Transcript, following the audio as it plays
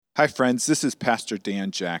Hi, friends. This is Pastor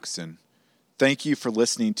Dan Jackson. Thank you for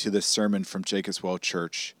listening to this sermon from Jacob's Well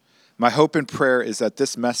Church. My hope and prayer is that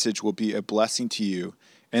this message will be a blessing to you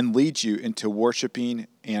and lead you into worshiping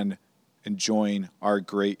and enjoying our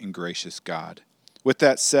great and gracious God. With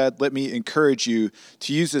that said, let me encourage you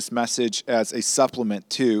to use this message as a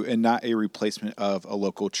supplement to and not a replacement of a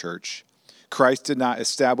local church. Christ did not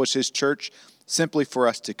establish his church simply for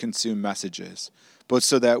us to consume messages, but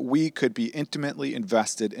so that we could be intimately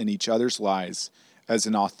invested in each other's lives as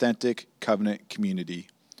an authentic covenant community.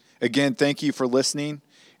 Again, thank you for listening,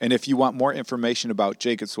 and if you want more information about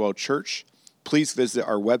Jacob's Well Church, please visit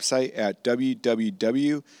our website at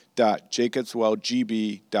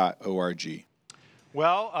www.jacobswellgb.org.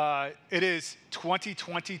 Well, it is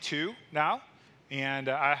 2022 now, and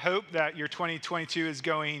I hope that your 2022 is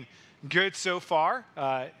going good so far.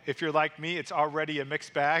 If you're like me, it's already a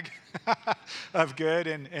mixed bag of good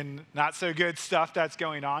and not so good stuff that's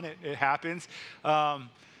going on. It happens.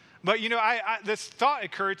 But, you know, this thought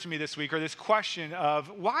occurred to me this week, or this question of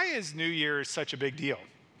why is New Year's such a big deal?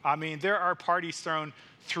 I mean, there are parties thrown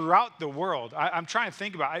throughout the world. I'm trying to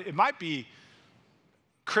think about it. It might be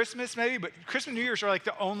Christmas maybe, but Christmas and New Year's are like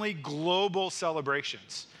the only global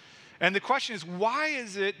celebrations. And the question is, why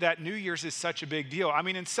is it that New Year's is such a big deal? I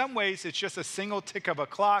mean, in some ways, it's just a single tick of a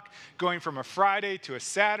clock going from a Friday to a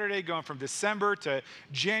Saturday, going from December to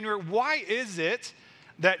January. Why is it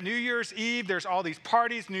that New Year's Eve, there's all these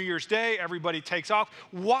parties, New Year's Day, everybody takes off?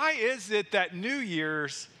 Why is it that New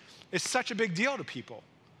Year's is such a big deal to people?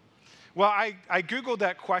 Well, I Googled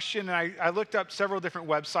that question, and I looked up several different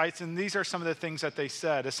websites, and these are some of the things that they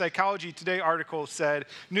said. A Psychology Today article said,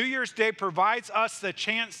 New Year's Day provides us the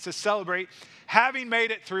chance to celebrate having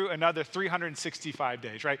made it through another 365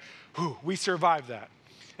 days, right? Whew, we survived that.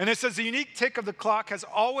 And it says, the unique tick of the clock has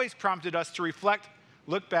always prompted us to reflect,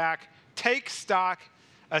 look back, take stock,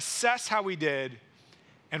 assess how we did,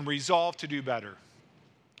 and resolve to do better.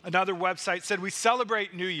 Another website said, we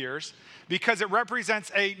celebrate New Year's because it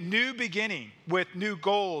represents a new beginning with new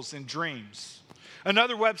goals and dreams.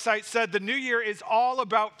 Another website said, the new year is all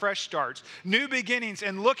about fresh starts, new beginnings,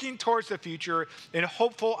 and looking towards the future in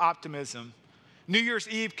hopeful optimism. New Year's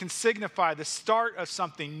Eve can signify the start of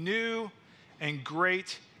something new and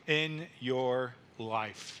great in your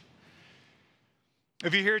life.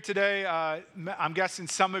 If you're here today, I'm guessing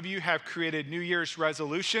some of you have created New Year's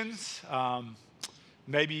resolutions.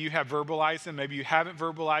 Maybe you have verbalized them, maybe you haven't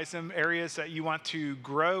verbalized them, areas that you want to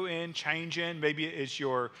grow in, change in. Maybe it is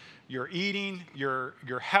your eating, your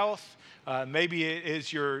health. Maybe it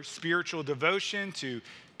is your spiritual devotion to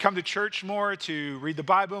come to church more, to read the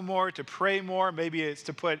Bible more, to pray more. Maybe it's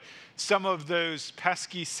to put some of those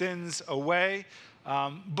pesky sins away.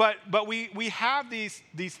 But we have these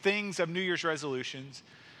things of New Year's resolutions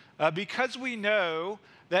because we know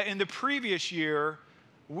that in the previous year,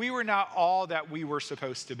 we were not all that we were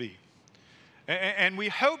supposed to be. And we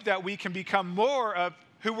hope that we can become more of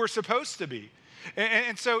who we're supposed to be.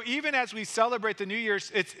 And so even as we celebrate the New Year's,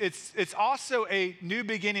 it's also a new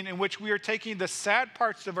beginning in which we are taking the sad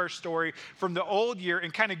parts of our story from the old year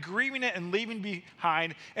and kind of grieving it and leaving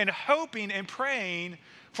behind and hoping and praying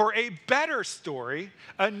for a better story,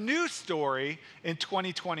 a new story in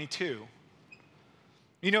 2022.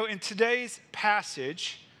 You know, in today's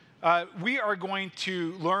passage, we are going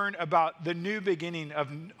to learn about the new beginning of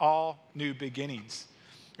all new beginnings.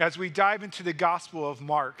 As we dive into the Gospel of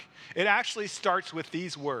Mark, it actually starts with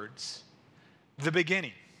these words, the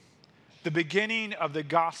beginning of the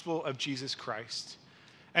gospel of Jesus Christ.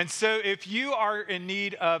 And so if you are in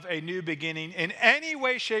need of a new beginning in any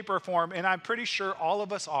way, shape, or form, and I'm pretty sure all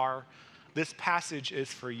of us are, this passage is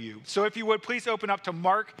for you. So if you would, please open up to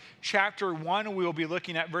Mark chapter 1. We will be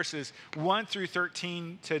looking at verses 1 through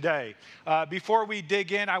 13 today. Before we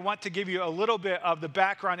dig in, I want to give you a little bit of the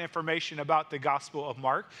background information about the Gospel of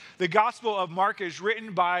Mark. The Gospel of Mark is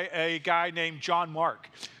written by a guy named John Mark.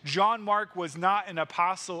 John Mark was not an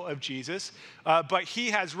apostle of Jesus, but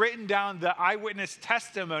he has written down the eyewitness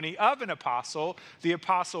testimony of an apostle, the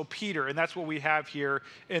Apostle Peter, and that's what we have here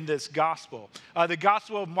in this Gospel. The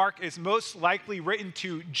Gospel of Mark is most likely written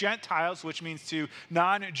to Gentiles, which means to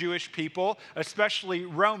non-Jewish people, especially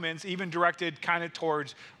Romans, even directed kind of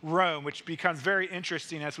towards Rome, which becomes very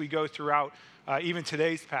interesting as we go throughout even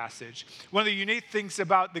today's passage. One of the unique things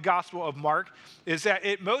about the Gospel of Mark is that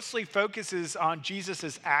it mostly focuses on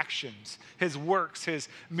Jesus' actions, his works, his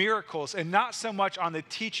miracles, and not so much on the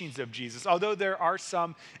teachings of Jesus. Although there are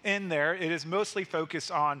some in there, it is mostly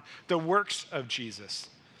focused on the works of Jesus.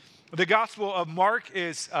 The Gospel of Mark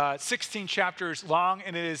is 16 chapters long,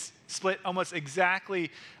 and it is split almost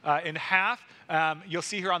exactly in half. You'll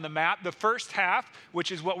see here on the map the first half,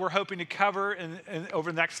 which is what we're hoping to cover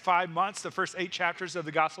over the next 5 months, the first 8 chapters of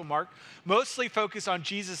the Gospel of Mark, mostly focus on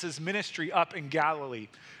Jesus' ministry up in Galilee.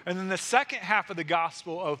 And then the second half of the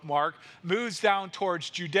Gospel of Mark moves down towards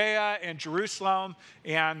Judea and Jerusalem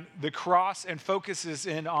and the cross and focuses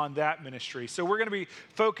in on that ministry. So we're going to be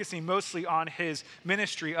focusing mostly on his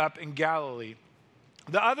ministry up in Galilee.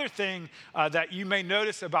 The other thing that you may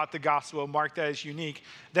notice about the Gospel of Mark that is unique,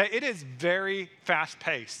 that it is very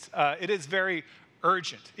fast-paced. It is very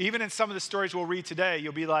urgent. Even in some of the stories we'll read today,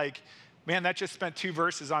 you'll be like, man, that just spent 2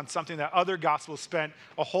 verses on something that other Gospels spent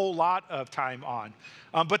a whole lot of time on.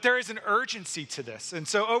 But there is an urgency to this. And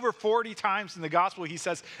so over 40 times in the Gospel, he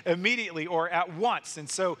says immediately or at once. And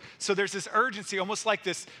so there's this urgency, almost like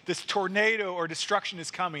this tornado or destruction is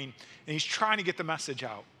coming, and he's trying to get the message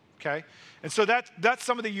out. Okay? And so that's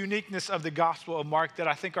some of the uniqueness of the Gospel of Mark that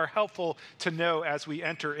I think are helpful to know as we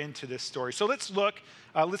enter into this story. So let's look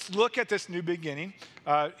at this new beginning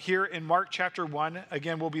here in Mark chapter 1.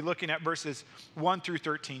 Again, we'll be looking at verses 1 through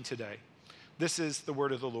 13 today. This is the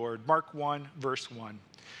word of the Lord. Mark 1, verse 1.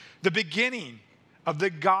 The beginning of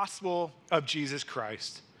the gospel of Jesus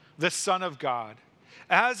Christ, the Son of God.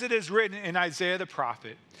 As it is written in Isaiah the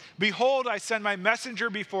prophet, behold, I send my messenger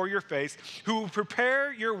before your face, who will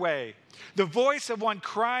prepare your way. The voice of one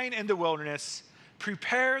crying in the wilderness,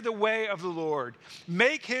 prepare the way of the Lord,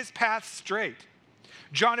 make his path straight.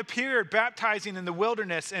 John appeared baptizing in the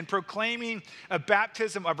wilderness and proclaiming a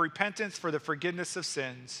baptism of repentance for the forgiveness of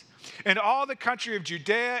sins. And all the country of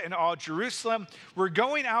Judea and all Jerusalem were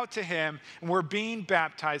going out to him and were being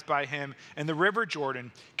baptized by him in the river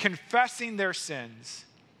Jordan, confessing their sins.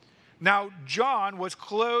 Now John was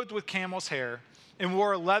clothed with camel's hair and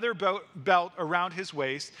wore a leather belt around his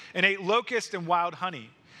waist and ate locusts and wild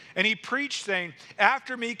honey. And he preached, saying,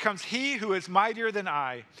 after me comes he who is mightier than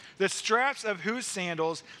I, the straps of whose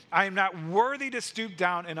sandals I am not worthy to stoop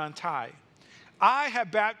down and untie. I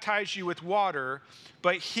have baptized you with water,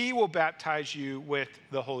 but he will baptize you with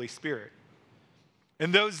the Holy Spirit.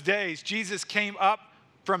 In those days, Jesus came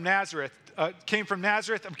from Nazareth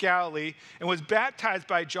of Galilee and was baptized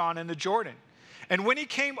by John in the Jordan. And when he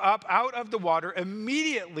came up out of the water,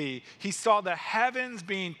 immediately he saw the heavens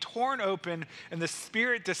being torn open and the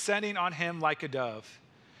Spirit descending on him like a dove.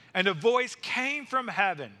 And a voice came from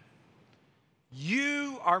heaven,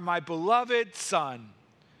 you are my beloved Son.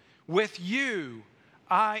 With you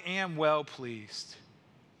I am well pleased.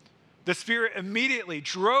 The Spirit immediately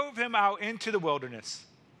drove him out into the wilderness.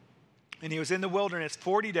 And he was in the wilderness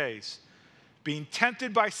 40 days, being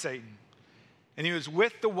tempted by Satan. And he was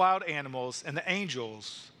with the wild animals, and the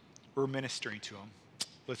angels were ministering to him.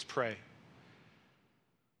 Let's pray.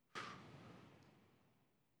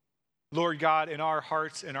 Lord God, in our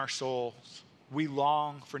hearts and our souls, we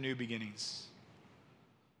long for new beginnings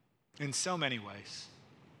in so many ways.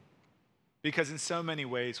 Because in so many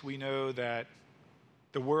ways, we know that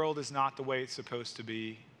the world is not the way it's supposed to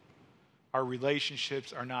be. Our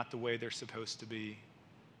relationships are not the way they're supposed to be.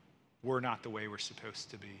 We're not the way we're supposed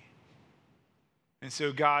to be. And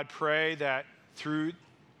so, God, pray that through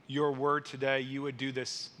your word today, you would do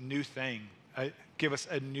this new thing. Give us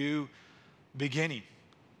a new beginning.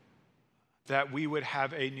 That we would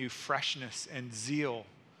have a new freshness and zeal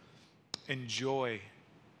and joy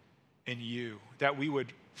in you. That we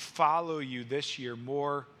would follow you this year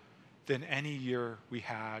more than any year we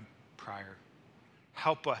had prior.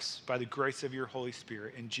 Help us by the grace of your Holy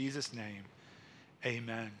Spirit. In Jesus' name,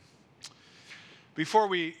 amen. Before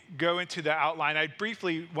we go into the outline, I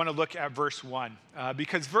briefly want to look at verse 1,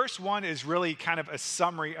 because verse 1 is really kind of a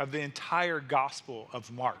summary of the entire Gospel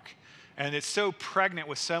of Mark. And it's so pregnant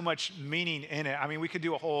with so much meaning in it. I mean, we could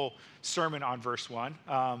do a whole sermon on verse 1.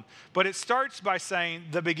 But it starts by saying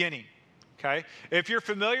the beginning. Okay? If you're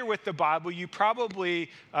familiar with the Bible, you probably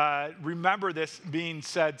remember this being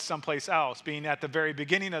said someplace else, being at the very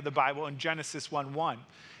beginning of the Bible in Genesis 1:1.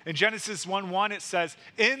 In Genesis 1:1, it says,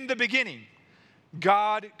 in the beginning,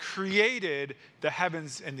 God created the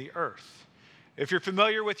heavens and the earth. If you're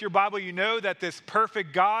familiar with your Bible, you know that this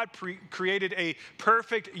perfect God created a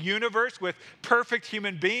perfect universe with perfect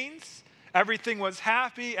human beings. Everything was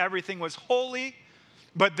happy, everything was holy.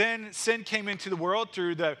 But then sin came into the world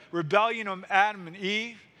through the rebellion of Adam and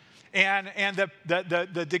Eve, and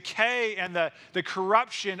the decay and the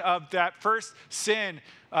corruption of that first sin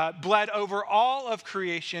bled over all of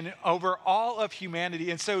creation, over all of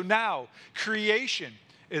humanity. And so now creation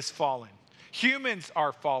is fallen. Humans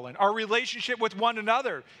are fallen. Our relationship with one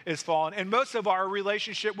another is fallen. And most of our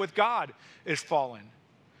relationship with God is fallen.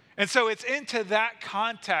 And so it's into that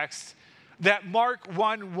context that Mark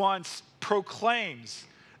 1:1 proclaims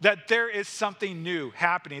that there is something new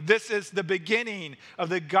happening. This is the beginning of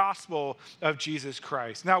the gospel of Jesus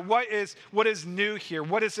Christ. Now, what is new here?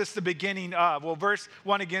 What is this the beginning of? Well, verse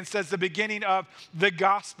 1 again says the beginning of the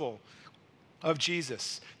gospel of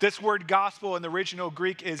Jesus. This word gospel in the original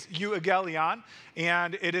Greek is euangelion,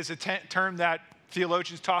 and it is a term that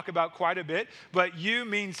theologians talk about quite a bit, but eu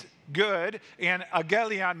means good, and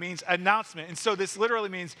agelion means announcement. And so this literally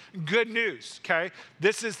means good news, okay?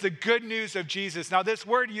 This is the good news of Jesus. Now, this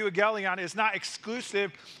word euangelion is not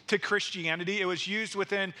exclusive to Christianity. It was used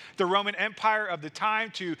within the Roman Empire of the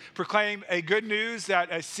time to proclaim a good news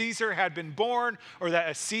that a Caesar had been born or that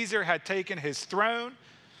a Caesar had taken his throne.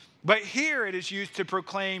 But here it is used to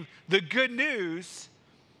proclaim the good news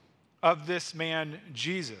of this man,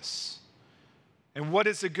 Jesus. And what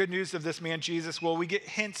is the good news of this man, Jesus? Well, we get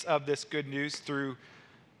hints of this good news through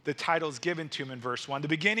the titles given to him in verse 1. The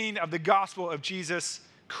beginning of the gospel of Jesus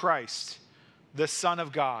Christ, the Son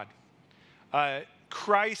of God.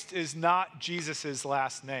 Christ is not Jesus'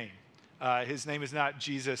 last name. His name is not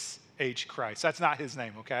Jesus H. Christ. That's not his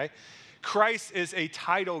name, okay? Christ is a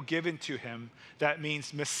title given to him that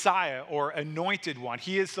means Messiah or anointed one.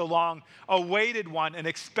 He is the long-awaited one, an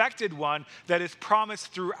expected one that is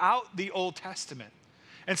promised throughout the Old Testament.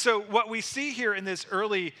 And so what we see here in this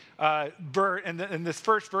early in this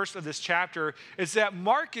first verse of this chapter is that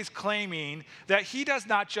Mark is claiming that he does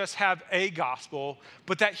not just have a gospel,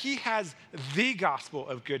 but that he has the gospel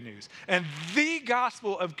of good news. And the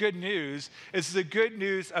gospel of good news is the good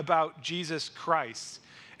news about Jesus Christ.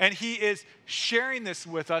 And he is sharing this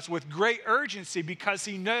with us with great urgency because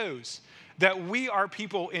he knows that we are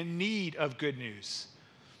people in need of good news,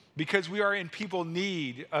 because we are in people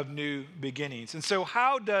need of new beginnings. And so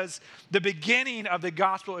how does the beginning of the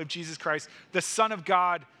gospel of Jesus Christ, the Son of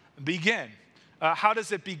God, begin? How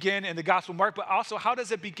does it begin in the Gospel of Mark, but also how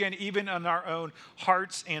does it begin even in our own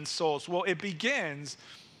hearts and souls? Well, it begins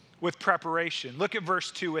with preparation. Look at verse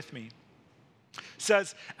 2 with me. It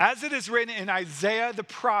says, as it is written in Isaiah the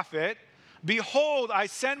prophet, behold, I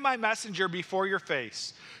send my messenger before your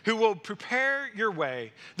face, who will prepare your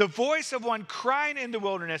way. The voice of one crying in the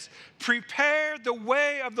wilderness, prepare the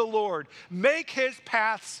way of the Lord, make his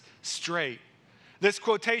paths straight. This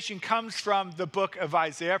quotation comes from the book of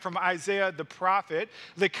Isaiah, from Isaiah the prophet.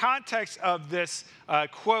 The context of this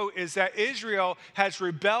quote is that Israel has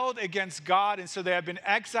rebelled against God, and so they have been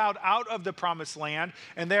exiled out of the promised land,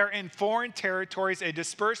 and they're in foreign territories, a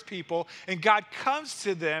dispersed people, and God comes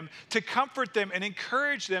to them to comfort them and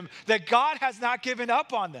encourage them that God has not given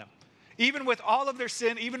up on them. Even with all of their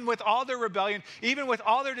sin, even with all their rebellion, even with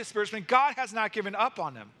all their disbursement, God has not given up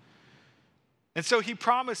on them. And so he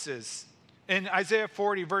promises in Isaiah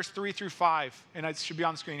 40, verse 3 through 5, and it should be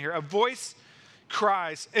on the screen here, a voice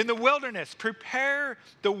cries, in the wilderness, prepare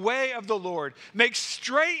the way of the Lord. Make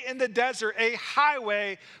straight in the desert a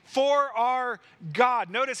highway for our God.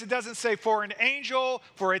 Notice it doesn't say for an angel,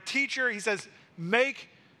 for a teacher. He says, make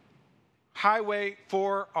highway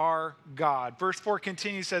for our God. Verse 4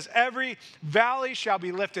 continues, says, every valley shall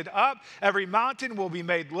be lifted up, every mountain will be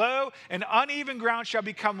made low, and uneven ground shall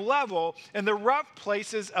become level, and the rough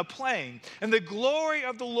places a plain. And the glory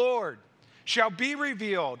of the Lord shall be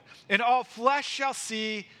revealed, and all flesh shall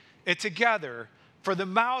see it together, for the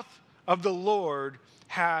mouth of the Lord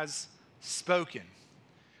has spoken.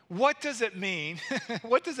 What does it mean?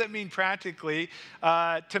 What does it mean practically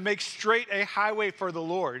to make straight a highway for the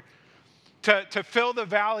Lord? To fill the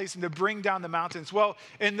valleys and to bring down the mountains. Well,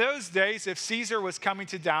 in those days, if Caesar was coming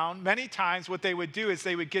to town, many times what they would do is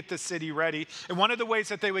they would get the city ready. And one of the ways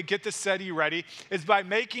that they would get the city ready is by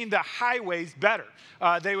making the highways better.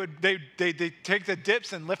 They take the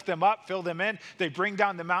dips and lift them up, fill them in. They bring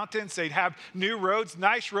down the mountains. They'd have new roads,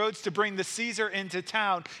 nice roads to bring the Caesar into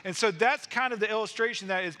town. And so that's kind of the illustration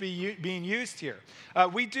that is being used here.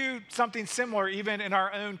 We do something similar even in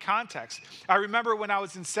our own context. I remember when I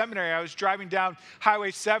was in seminary, I was driving down Highway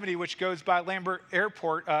 70, which goes by Lambert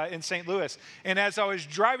Airport in St. Louis. And as I was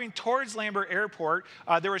driving towards Lambert Airport,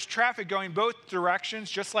 there was traffic going both directions,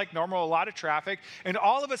 just like normal, a lot of traffic. And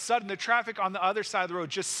all of a sudden, the traffic on the other side of the road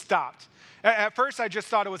just stopped. At first, I just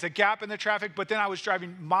thought it was a gap in the traffic, but then I was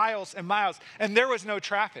driving miles and miles, and there was no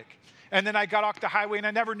traffic. And then I got off the highway, and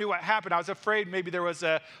I never knew what happened. I was afraid maybe there was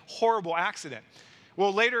a horrible accident.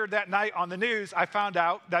 Well, later that night on the news, I found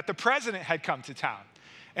out that the president had come to town.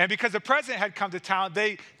 And because the president had come to town,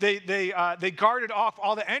 they guarded off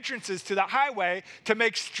all the entrances to the highway to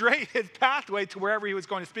make straight his pathway to wherever he was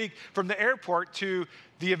going to speak, from the airport to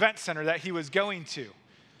the event center that he was going to.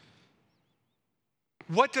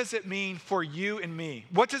 What does it mean for you and me?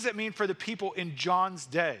 What does it mean for the people in John's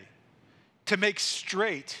day to make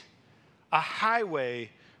straight a highway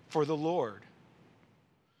for the Lord.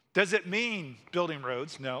 Does it mean building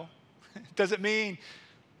roads? No. Does it mean,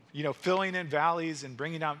 filling in valleys and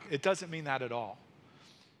bringing down? It doesn't mean that at all.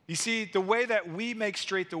 You see, the way that we make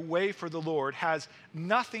straight the way for the Lord has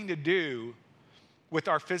nothing to do with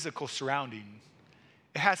our physical surrounding.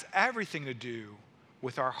 It has everything to do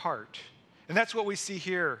with our heart. And that's what we see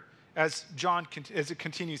here as it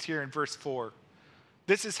continues here in verse 4.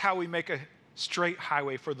 This is how we make a straight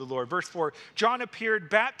highway for the Lord. Verse 4, John appeared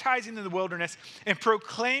baptizing in the wilderness and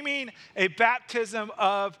proclaiming a baptism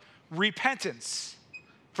of repentance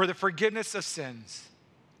for the forgiveness of sins.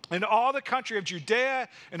 And all the country of Judea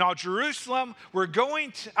and all Jerusalem were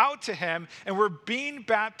going out to him and were being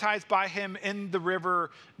baptized by him in the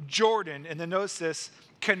river Jordan. And then notice this,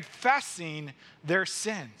 confessing their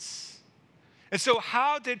sins. And so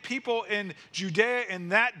how did people in Judea in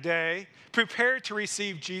that day prepare to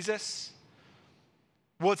receive Jesus?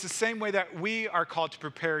 Well, it's the same way that we are called to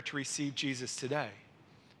prepare to receive Jesus today.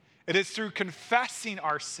 It is through confessing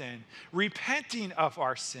our sin, repenting of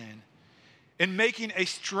our sin, and making a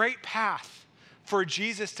straight path for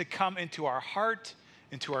Jesus to come into our heart,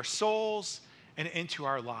 into our souls, and into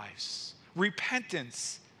our lives.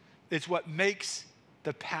 Repentance is what makes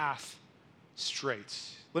the path straight.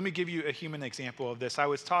 Let me give you a human example of this. I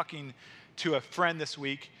was talking to a friend this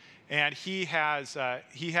week, and he has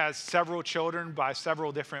several children by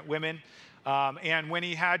several different women. And when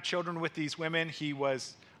he had children with these women, he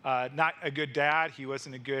was not a good dad. He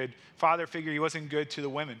wasn't a good father figure. He wasn't good to the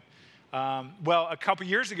women. Well, a couple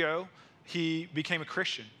years ago, he became a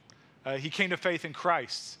Christian. He came to faith in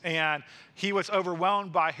Christ, and he was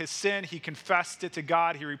overwhelmed by his sin. He confessed it to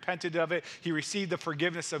God. He repented of it. He received the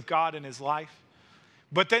forgiveness of God in his life.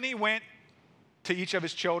 But then he went to each of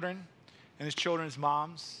his children and his children's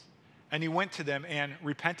moms, and he went to them and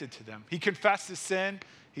repented to them. He confessed his sin.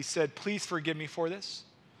 He said, please forgive me for this.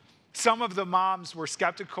 Some of the moms were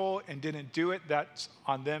skeptical and didn't do it. That's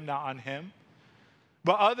on them, not on him.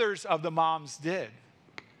 But others of the moms did.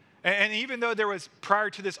 And even though there was, prior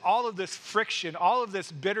to this, all of this friction, all of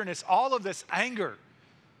this bitterness, all of this anger,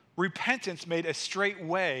 repentance made a straight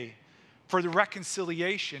way for the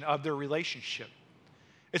reconciliation of their relationship.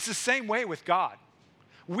 It's the same way with God.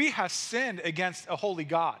 We have sinned against a holy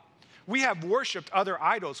God. We have worshiped other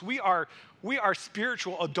idols. We are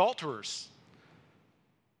spiritual adulterers.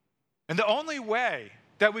 And the only way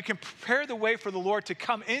that we can prepare the way for the Lord to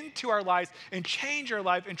come into our lives and change our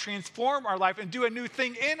life and transform our life and do a new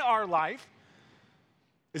thing in our life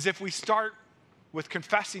is if we start with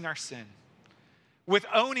confessing our sin, with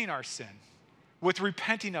owning our sin, with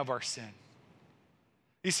repenting of our sin.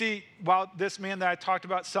 You see, while this man that I talked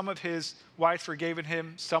about, some of his wives forgave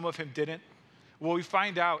him, some of him didn't. What we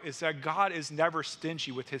find out is that God is never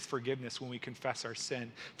stingy with his forgiveness when we confess our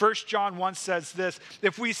sin. 1 John 1 says this,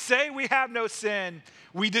 if we say we have no sin,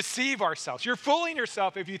 we deceive ourselves. You're fooling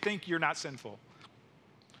yourself if you think you're not sinful.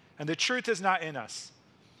 And the truth is not in us.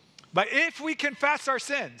 But if we confess our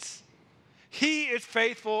sins, he is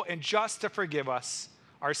faithful and just to forgive us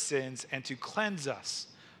our sins and to cleanse us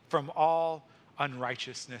from all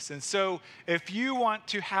unrighteousness. And so if you want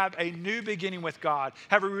to have a new beginning with God,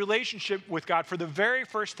 have a relationship with God for the very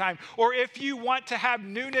first time, or if you want to have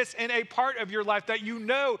newness in a part of your life that you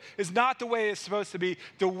know is not the way it's supposed to be,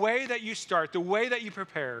 the way that you start, the way that you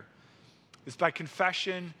prepare is by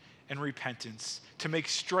confession and repentance to make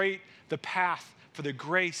straight the path for the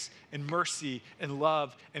grace and mercy and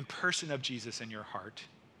love and person of Jesus in your heart.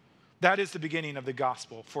 That is the beginning of the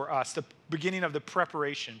gospel for us, the beginning of the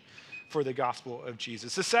preparation for the gospel of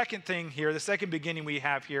Jesus. The second thing here, the second beginning we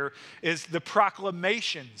have here is the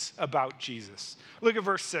proclamations about Jesus. Look at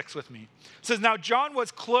verse 6 with me. It says, now John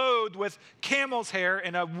was clothed with camel's hair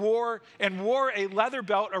and wore a leather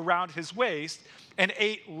belt around his waist and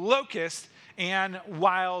ate locusts and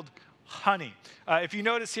wild honey. If you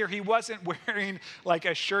notice here, he wasn't wearing like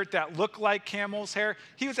a shirt that looked like camel's hair.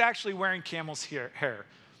 He was actually wearing camel's hair.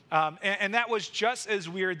 And that was just as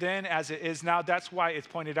weird then as it is now. That's why it's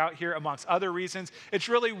pointed out here amongst other reasons. It's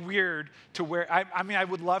really weird to wear, I mean, I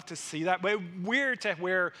would love to see that, but weird to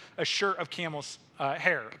wear a shirt of camel's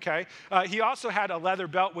hair, okay? He also had a leather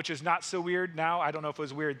belt, which is not so weird now. I don't know if it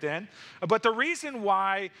was weird then. But the reason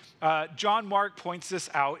why John Mark points this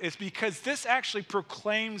out is because this actually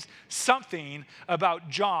proclaims something about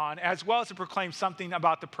John, as well as it proclaims something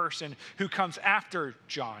about the person who comes after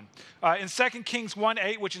John. In 2 Kings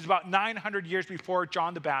 1:8, which is about 900 years before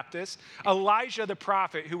John the Baptist, Elijah the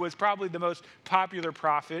prophet, who was probably the most popular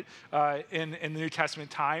prophet in the New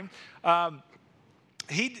Testament time,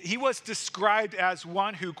 he was described as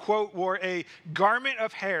one who, quote, wore a garment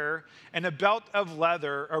of hair and a belt of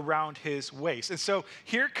leather around his waist. And so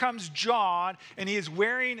here comes John, and he is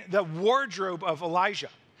wearing the wardrobe of Elijah.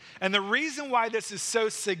 And the reason why this is so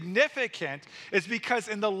significant is because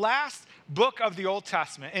in the last book of the Old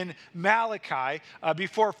Testament, in Malachi,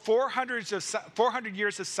 before 400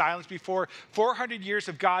 years of silence, before 400 years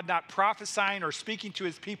of God not prophesying or speaking to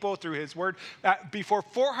his people through his word, before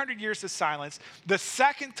 400 years of silence, the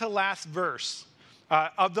second to last verse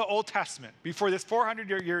of the Old Testament, before this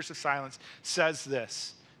 400 years of silence, says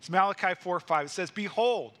this. It's Malachi 4:5. It says,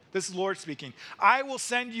 "Behold," this is the Lord speaking, "I will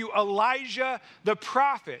send you Elijah the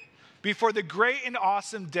prophet before the great and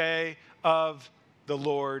awesome day of the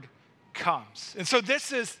Lord comes." And so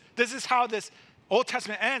this is how this Old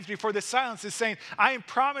Testament ends before this silence, is saying, I am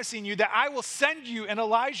promising you that I will send you an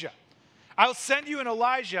Elijah. I'll send you an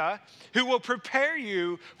Elijah who will prepare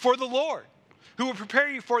you for the Lord, who will prepare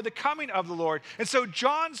you for the coming of the Lord. And so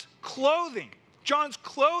John's clothing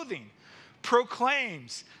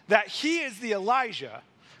proclaims that he is the Elijah,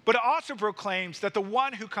 but it also proclaims that the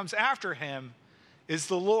one who comes after him is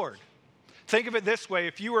the Lord. Think of it this way.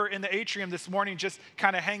 If you were in the atrium this morning just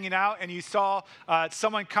kind of hanging out and you saw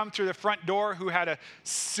someone come through the front door who had a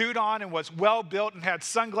suit on and was well built and had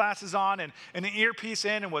sunglasses on and an earpiece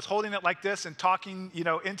in and was holding it like this and talking,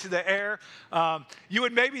 into the air, you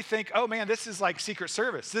would maybe think, oh man, this is like Secret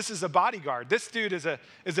Service. This is a bodyguard. This dude is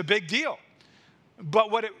a big deal.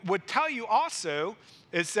 But what it would tell you also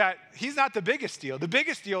is that he's not the biggest deal. The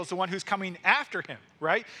biggest deal is the one who's coming after him,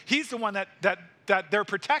 right? He's the one that they're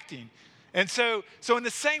protecting. And so in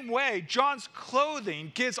the same way, John's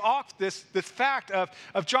clothing gives off this fact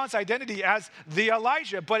of John's identity as the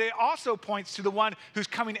Elijah, but it also points to the one who's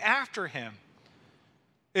coming after him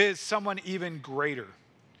is someone even greater.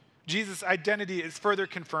 Jesus' identity is further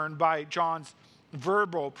confirmed by John's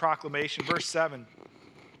verbal proclamation. Verse 7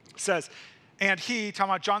 says, "And he,"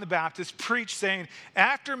 talking about John the Baptist, "preached, saying,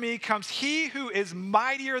 'After me comes he who is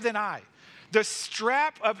mightier than I, the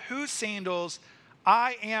strap of whose sandals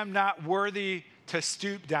I am not worthy to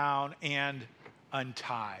stoop down and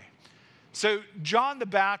untie.'" So John the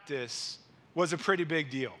Baptist was a pretty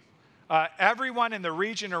big deal. Everyone in the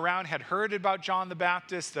region around had heard about John the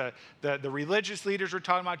Baptist. The religious leaders were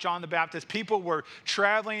talking about John the Baptist. People were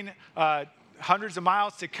traveling hundreds of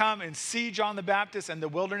miles to come and see John the Baptist in the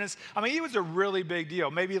wilderness. I mean, he was a really big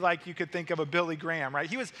deal. Maybe like you could think of a Billy Graham, right?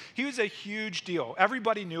 He was a huge deal.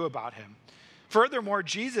 Everybody knew about him. Furthermore,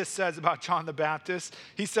 Jesus says about John the Baptist,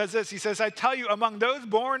 he says this, he says, "I tell you, among those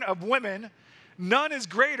born of women, none is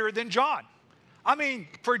greater than John." I mean,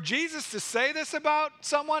 for Jesus to say this about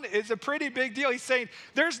someone is a pretty big deal. He's saying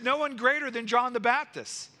there's no one greater than John the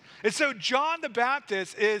Baptist. And so John the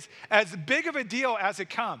Baptist is as big of a deal as it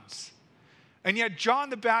comes. And yet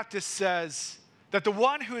John the Baptist says that the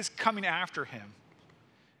one who is coming after him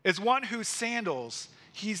is one whose sandals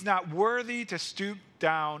he's not worthy to stoop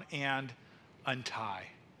down and untie.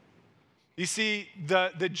 You see,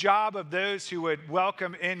 the job of those who would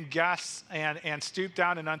welcome in guests and stoop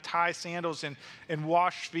down and untie sandals and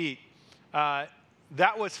wash feet,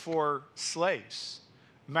 that was for slaves.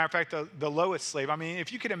 Matter of fact, the lowest slave. I mean,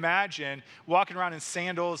 if you could imagine walking around in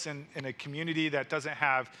sandals in a community that doesn't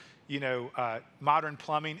have, modern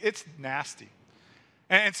plumbing, it's nasty.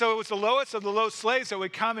 And so it was the lowest of the low slaves that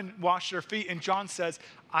would come and wash their feet. And John says,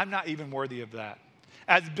 I'm not even worthy of that.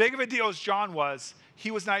 As big of a deal as John was,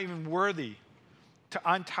 he was not even worthy to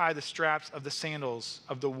untie the straps of the sandals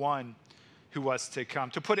of the one who was to come.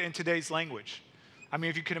 To put it in today's language, I mean,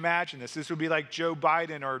 if you can imagine this would be like Joe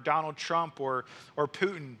Biden or Donald Trump or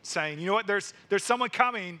Putin saying, you know what, there's someone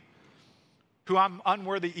coming who I'm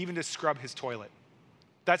unworthy even to scrub his toilet.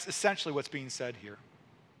 That's essentially what's being said here.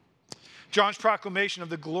 John's proclamation of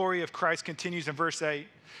the glory of Christ continues in verse 8.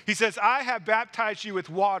 He says, "I have baptized you with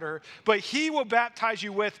water, but he will baptize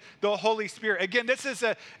you with the Holy Spirit." Again, this is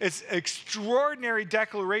an extraordinary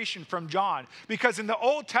declaration from John, because in the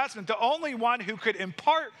Old Testament, the only one who could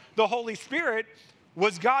impart the Holy Spirit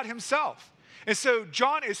was God himself. And so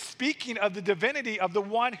John is speaking of the divinity of the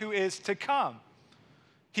one who is to come.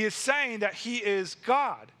 He is saying that he is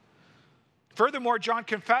God. Furthermore, John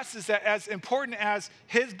confesses that as important as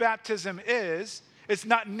his baptism is, it's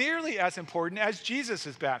not nearly as important as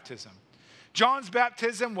Jesus' baptism. John's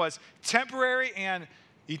baptism was temporary and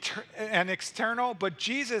external, but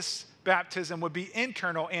Jesus' baptism would be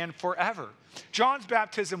internal and forever. John's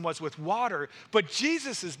baptism was with water, but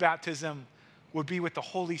Jesus' baptism would be with the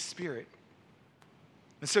Holy Spirit.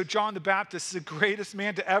 And so John the Baptist is the greatest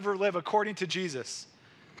man to ever live, according to Jesus,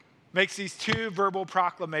 makes these two verbal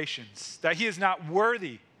proclamations that he is not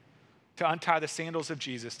worthy to untie the sandals of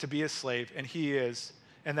Jesus, to be his slave, and he is,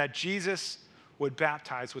 and that Jesus would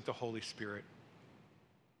baptize with the Holy Spirit.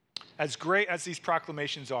 As great as these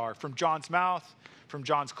proclamations are, from John's mouth, from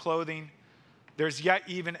John's clothing, there's yet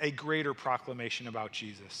even a greater proclamation about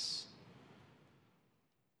Jesus.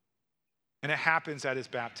 And it happens at his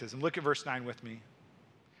baptism. Look at verse 9 with me. It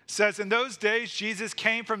says, in those days, Jesus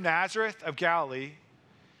came from Nazareth of Galilee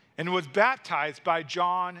and was baptized by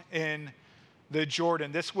John in the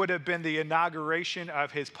Jordan. This would have been the inauguration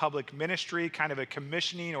of his public ministry, kind of a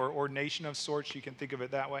commissioning or ordination of sorts. You can think of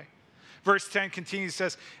it that way. Verse 10 continues,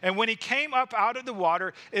 says, and when he came up out of the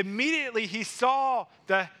water, immediately he saw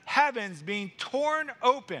the heavens being torn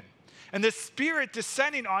open and the Spirit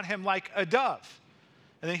descending on him like a dove.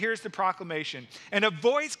 And then here's the proclamation. And a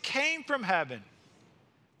voice came from heaven.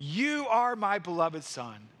 You are my beloved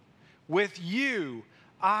Son. With you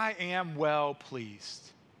I am well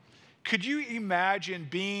pleased. Could you imagine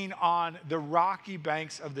being on the rocky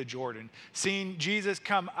banks of the Jordan, seeing Jesus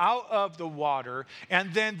come out of the water,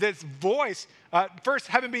 and then this voice, first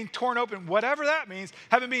heaven being torn open, whatever that means,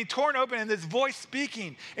 heaven being torn open, and this voice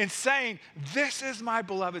speaking and saying, this is my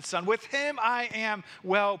beloved Son. With him I am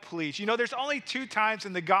well pleased. You know, there's only 2 times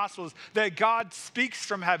in the Gospels that God speaks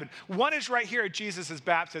from heaven. One is right here at Jesus'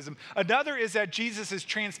 baptism. Another is at Jesus'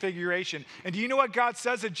 transfiguration. And do you know what God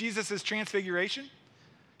says at Jesus' transfiguration?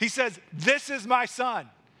 He says, this is my Son,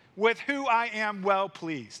 with who I am well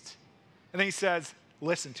pleased. And then he says,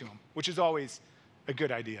 listen to him, which is always a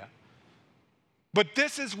good idea. But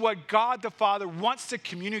this is what God the Father wants to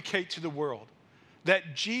communicate to the world,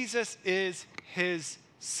 that Jesus is his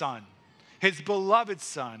Son, his beloved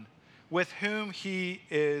Son, with whom he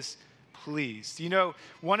is pleased. You know,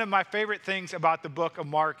 one of my favorite things about the book of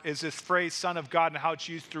Mark is this phrase, Son of God, and how it's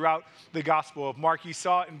used throughout the Gospel of Mark. You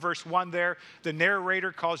saw it in verse 1 there. The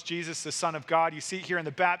narrator calls Jesus the Son of God. You see it here in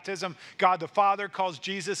the baptism. God the Father calls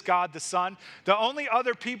Jesus God the Son. The only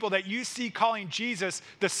other people that you see calling Jesus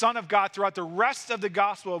the Son of God throughout the rest of the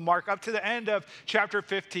Gospel of Mark up to the end of chapter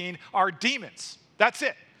 15 are demons. That's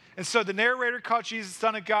it. And so the narrator calls Jesus the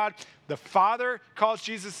Son of God, the Father calls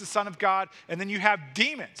Jesus the Son of God, and then you have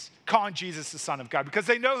demons calling Jesus the Son of God because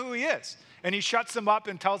they know who he is. And he shuts them up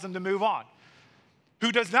and tells them to move on.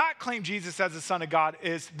 Who does not claim Jesus as the Son of God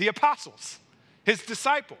is the apostles, his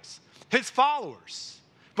disciples, his followers.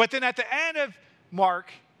 But then at the end of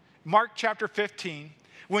Mark chapter 15,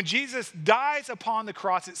 when Jesus dies upon the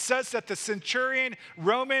cross, it says that the centurion,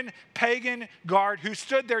 Roman pagan guard who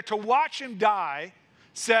stood there to watch him die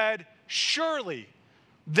said, surely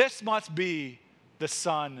this must be the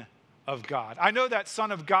Son of God. I know that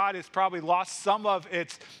Son of God has probably lost some of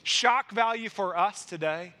its shock value for us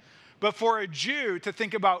today, but for a Jew to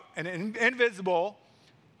think about an invisible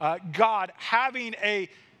God having a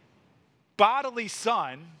bodily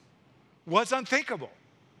son was unthinkable.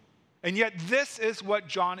 And yet this is what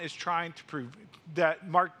John is trying to prove, that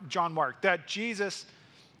John Mark, that Jesus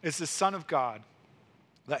is the Son of God,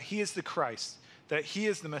 that he is the Christ, that he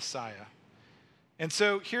is the Messiah. And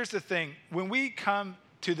so here's the thing. When we come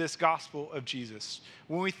to this gospel of Jesus,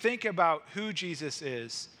 when we think about who Jesus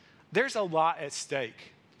is, there's a lot at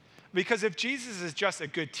stake. Because if Jesus is just a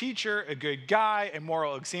good teacher, a good guy, a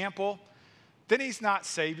moral example, then he's not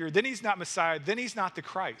Savior, then he's not Messiah, then he's not the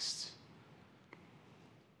Christ.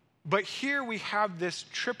 But here we have this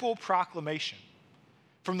triple proclamation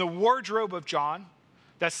from the wardrobe of John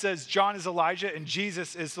that says John is Elijah and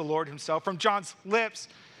Jesus is the Lord himself. From John's lips,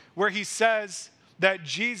 where he says that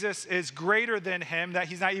Jesus is greater than him, that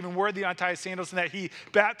he's not even worthy to untie his sandals, and that he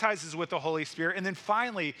baptizes with the Holy Spirit. And then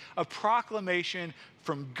finally, a proclamation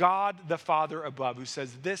from God the Father above, who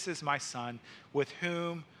says, this is my Son, with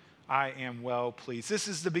whom I am well pleased. This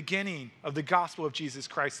is the beginning of the gospel of Jesus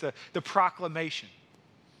Christ, the proclamation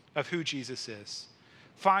of who Jesus is.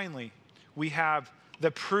 Finally, we have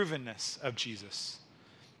the provenness of Jesus.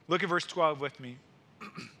 Look at verse 12 with me.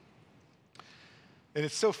 And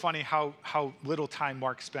it's so funny how little time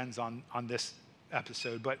Mark spends on this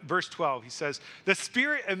episode. But verse 12, he says, the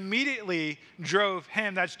Spirit immediately drove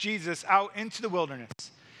him, that's Jesus, out into the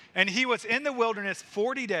wilderness. And he was in the wilderness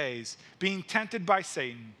 40 days, being tempted by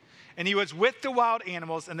Satan. And he was with the wild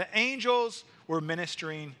animals, and the angels were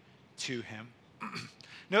ministering to him.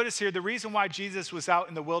 Notice here, the reason why Jesus was out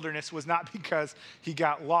in the wilderness was not because he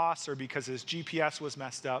got lost or because his GPS was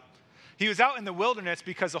messed up. He was out in the wilderness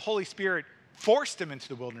because the Holy Spirit forced him into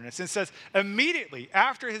the wilderness. And it says immediately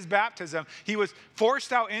after his baptism, he was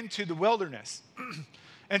forced out into the wilderness.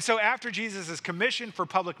 And so after Jesus is commissioned for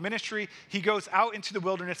public ministry, he goes out into the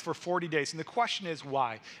wilderness for 40 days. And the question is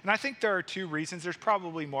why? And I think there are two reasons. There's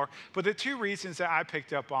probably more. But the two reasons that I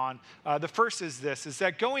picked up on, the first is this, is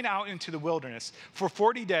that going out into the wilderness for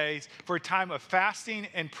 40 days for a time of fasting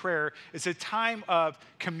and prayer is a time of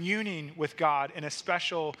communing with God in a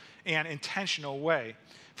special and intentional way.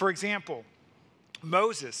 For example,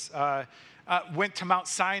 Moses went to Mount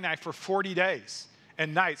Sinai for 40 days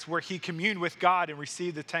and nights where he communed with God and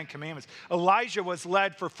received the 10 commandments. Elijah was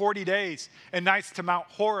led for 40 days and nights to Mount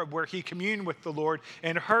Horeb where he communed with the Lord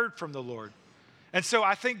and heard from the Lord. And so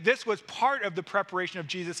I think this was part of the preparation of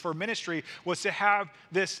Jesus for ministry, was to have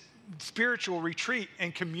this spiritual retreat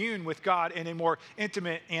and commune with God in a more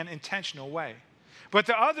intimate and intentional way. But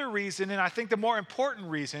the other reason, and I think the more important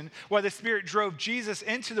reason why the Spirit drove Jesus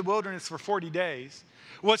into the wilderness for 40 days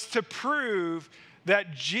was to prove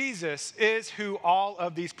that Jesus is who all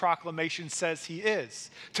of these proclamations says he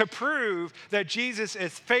is, to prove that Jesus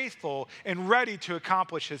is faithful and ready to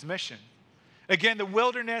accomplish his mission. Again, the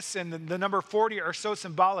wilderness and the number 40 are so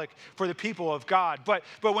symbolic for the people of God. But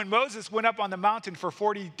when Moses went up on the mountain for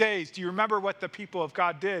 40 days, do you remember what the people of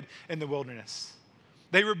God did in the wilderness?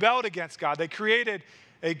 They rebelled against God. They created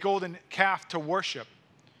a golden calf to worship.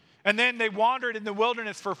 And then they wandered in the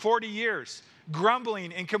wilderness for 40 years,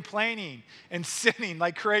 grumbling and complaining and sinning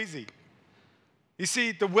like crazy. You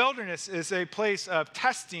see, the wilderness is a place of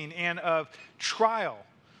testing and of trial.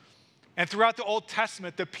 And throughout the Old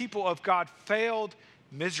Testament, the people of God failed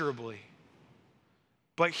miserably.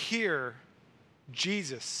 But here,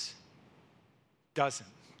 Jesus doesn't.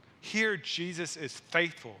 Here, Jesus is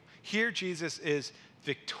faithful. Here, Jesus is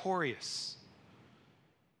victorious.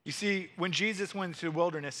 You see, when Jesus went into the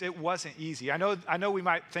wilderness, it wasn't easy. I know we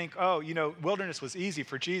might think, wilderness was easy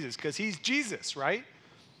for Jesus because he's Jesus, right?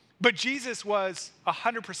 But Jesus was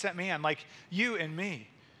 100% man, like you and me.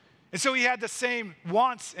 And so he had the same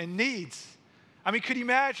wants and needs. I mean, could you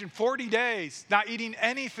imagine 40 days not eating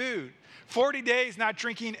any food, 40 days not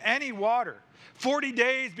drinking any water, 40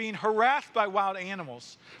 days being harassed by wild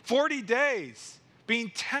animals, 40 days being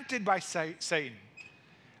tempted by Satan.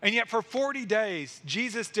 And yet for 40 days,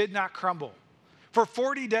 Jesus did not crumble. For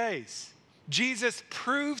 40 days, Jesus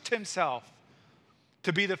proved himself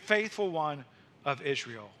to be the faithful one of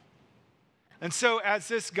Israel. And so as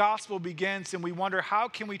this gospel begins and we wonder, how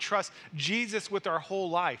can we trust Jesus with our whole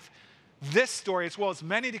life? This story, as well as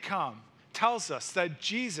many to come, tells us that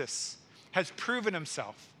Jesus has proven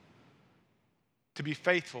himself to be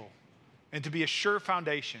faithful and to be a sure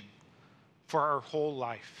foundation for our whole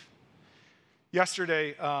life.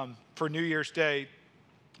 Yesterday, for New Year's Day,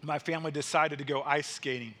 my family decided to go ice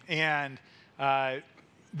skating. And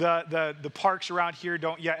the parks around here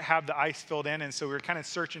don't yet have the ice filled in, and so we were kind of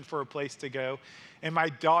searching for a place to go. And my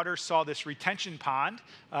daughter saw this retention pond,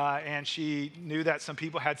 and she knew that some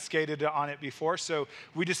people had skated on it before, so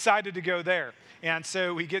we decided to go there. And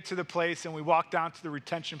so we get to the place, and we walk down to the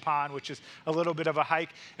retention pond, which is a little bit of a hike,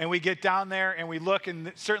 and we get down there, and we look,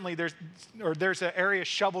 and certainly there's an area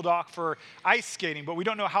shoveled off for ice skating, but we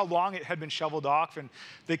don't know how long it had been shoveled off, and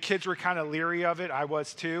the kids were kind of leery of it. I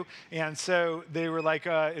was too. And so they were like,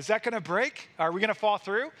 is that going to break? Are we going to fall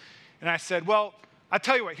through? And I said, well, I'll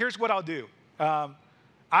tell you what, here's what I'll do.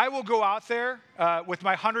 I will go out there with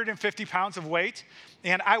my 150 pounds of weight,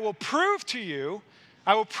 and I will prove to you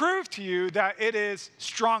that it is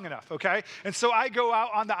strong enough, okay? And so I go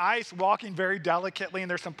out on the ice walking very delicately, and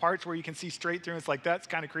there's some parts where you can see straight through, and it's like, that's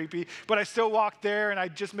kind of creepy. But I still walked there, and I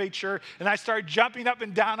just made sure, and I started jumping up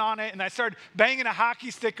and down on it, and I started banging a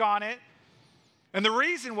hockey stick on it. And the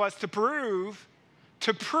reason was to prove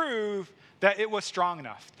that it was strong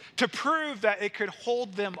enough, to prove that it could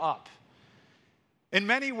hold them up. In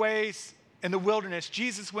many ways, in the wilderness,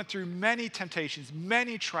 Jesus went through many temptations,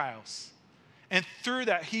 many trials. And through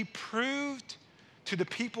that, he proved to the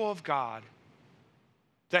people of God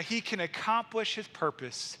that he can accomplish his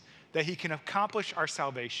purpose, that he can accomplish our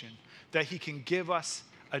salvation, that he can give us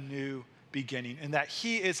a new beginning, and that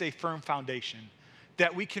he is a firm foundation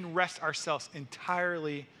that we can rest ourselves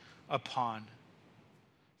entirely upon.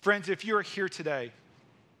 Friends, if you are here today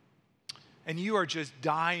and you are just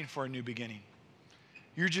dying for a new beginning,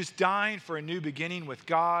 you're just dying for a new beginning with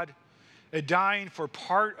God, dying for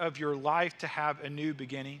part of your life to have a new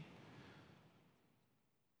beginning,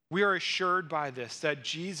 we are assured by this that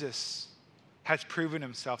Jesus has proven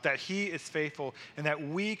himself, that he is faithful, and that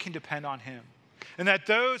we can depend on him. And that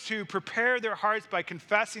those who prepare their hearts by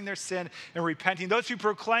confessing their sin and repenting, those who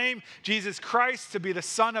proclaim Jesus Christ to be the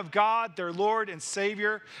Son of God, their Lord and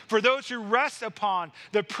Savior, for those who rest upon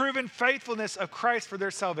the proven faithfulness of Christ for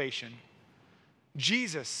their salvation,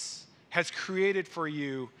 Jesus has created for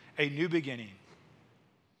you a new beginning.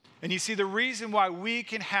 And you see, the reason why we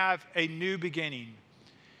can have a new beginning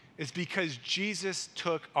is because Jesus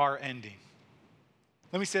took our ending.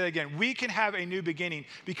 Let me say that again. We can have a new beginning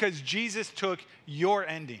because Jesus took your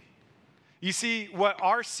ending. You see, what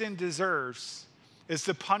our sin deserves is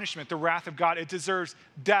the punishment, the wrath of God. It deserves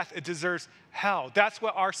death. It deserves hell. That's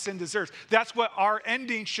what our sin deserves. That's what our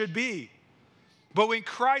ending should be. But when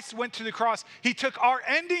Christ went to the cross, he took our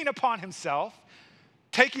ending upon himself,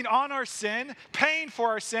 taking on our sin, paying for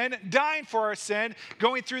our sin, dying for our sin,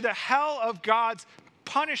 going through the hell of God's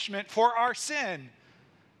punishment for our sin.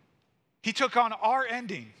 He took on our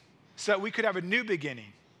ending so that we could have a new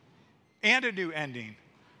beginning and a new ending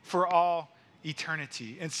for all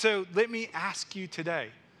eternity. And so let me ask you today,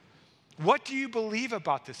 what do you believe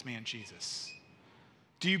about this man, Jesus?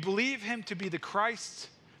 Do you believe him to be the Christ,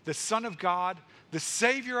 the Son of God, the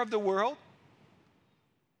Savior of the world?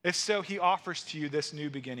 If so, he offers to you this new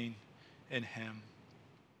beginning in him.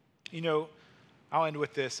 You know, I'll end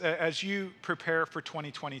with this. As you prepare for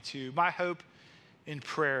 2022, my hope in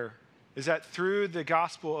prayer is that through the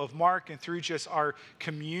Gospel of Mark and through just our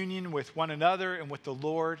communion with one another and with the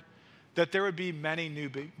Lord, that there would be many new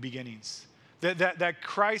beginnings. That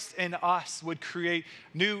Christ in us would create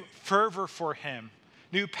new fervor for him,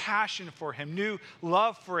 new passion for him, new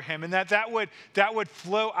love for him, and that would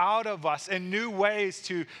flow out of us in new ways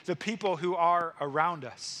to the people who are around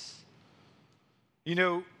us. You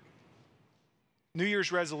know, New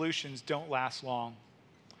Year's resolutions don't last long.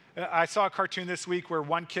 I saw a cartoon this week where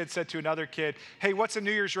one kid said to another kid, "Hey, what's a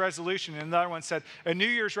New Year's resolution?" And another one said, "A New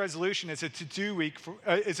Year's resolution is a to-do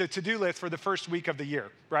list for the first week of the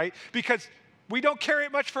year," right? Because we don't carry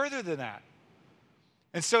it much further than that.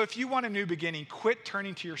 And so if you want a new beginning, quit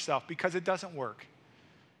turning to yourself because it doesn't work.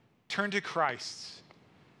 Turn to Christ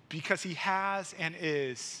because he has and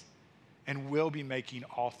is and will be making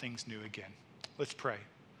all things new again. Let's pray.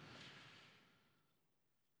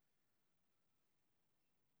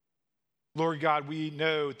 Lord God, we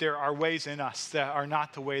know there are ways in us that are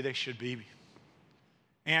not the way they should be.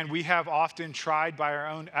 And we have often tried by our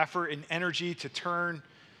own effort and energy to turn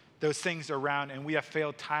those things around, and we have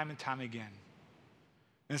failed time and time again.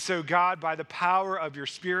 And so, God, by the power of your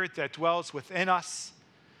Spirit that dwells within us,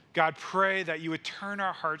 God, pray that you would turn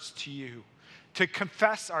our hearts to you, to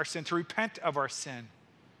confess our sin, to repent of our sin,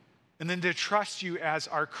 and then to trust you as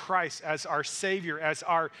our Christ, as our Savior, as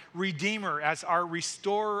our Redeemer, as our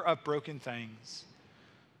restorer of broken things.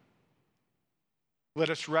 Let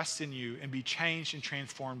us rest in you and be changed and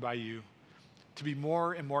transformed by you to be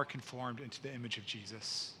more and more conformed into the image of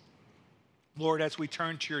Jesus. Lord, as we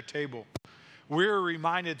turn to your table, we're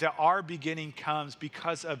reminded that our beginning comes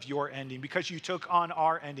because of your ending, because you took on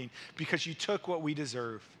our ending, because you took what we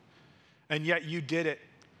deserve. And yet you did it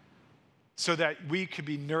so that we could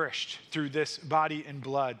be nourished through this body and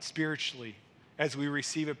blood spiritually as we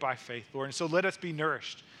receive it by faith, Lord. And so let us be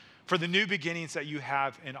nourished for the new beginnings that you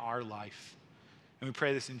have in our life. And we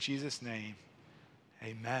pray this in Jesus' name.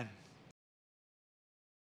 Amen.